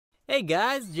Hey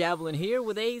guys, Javelin here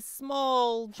with a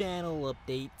small channel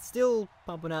update. Still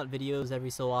pumping out videos every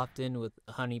so often with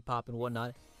honey pop and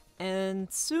whatnot.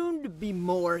 And soon to be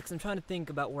more, because I'm trying to think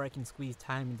about where I can squeeze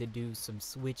time to do some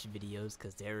Switch videos,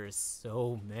 because there are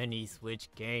so many Switch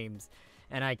games.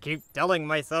 And I keep telling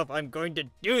myself I'm going to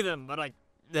do them, but I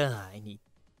need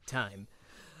time.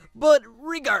 But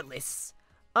regardless,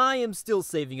 I am still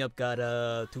saving up,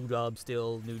 got 2 jobs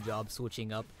still, new job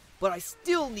switching up. But I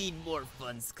still need more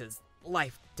funds because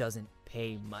life doesn't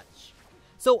pay much.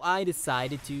 So I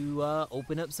decided to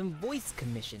open up some voice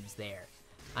commissions there.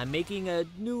 I'm making a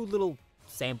new little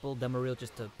sample demo reel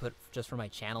just to put just for my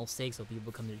channel's sake, so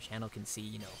people come to the channel can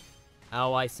see,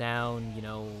 how I sound,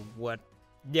 what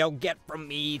they'll get from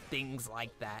me, things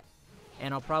like that.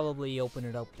 And I'll probably open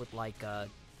it up with like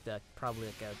probably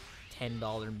like a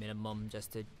 $10 minimum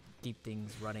just to keep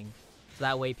things running. So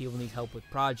that way people need help with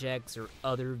projects or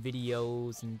other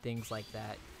videos and things like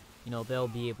that. They'll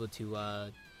be able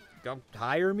to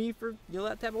hire me for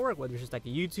that type of work, whether it's just like a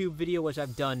YouTube video, which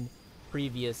I've done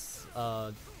previous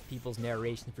people's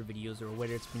narration for videos, or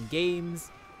whether it's been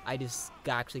games. I just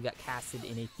actually got casted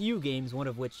in a few games, one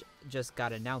of which just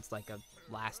got announced like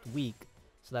last week.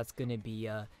 So that's going to be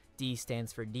D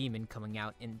stands for Demon, coming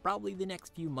out in probably the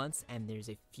next few months, and there's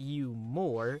a few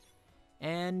more.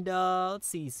 And let's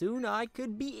see, soon I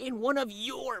could be in one of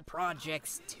your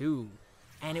projects too.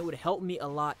 And it would help me a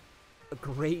lot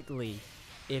greatly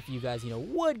if you guys,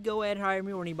 would go ahead and hire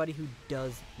me, or anybody who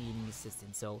does need an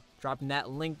assistant. So dropping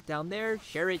that link down there,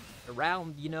 share it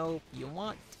around, if you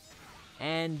want.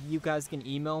 And you guys can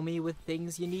email me with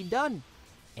things you need done.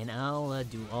 And I'll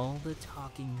do all the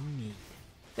talking you need.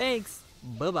 Thanks.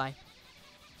 Bye-bye.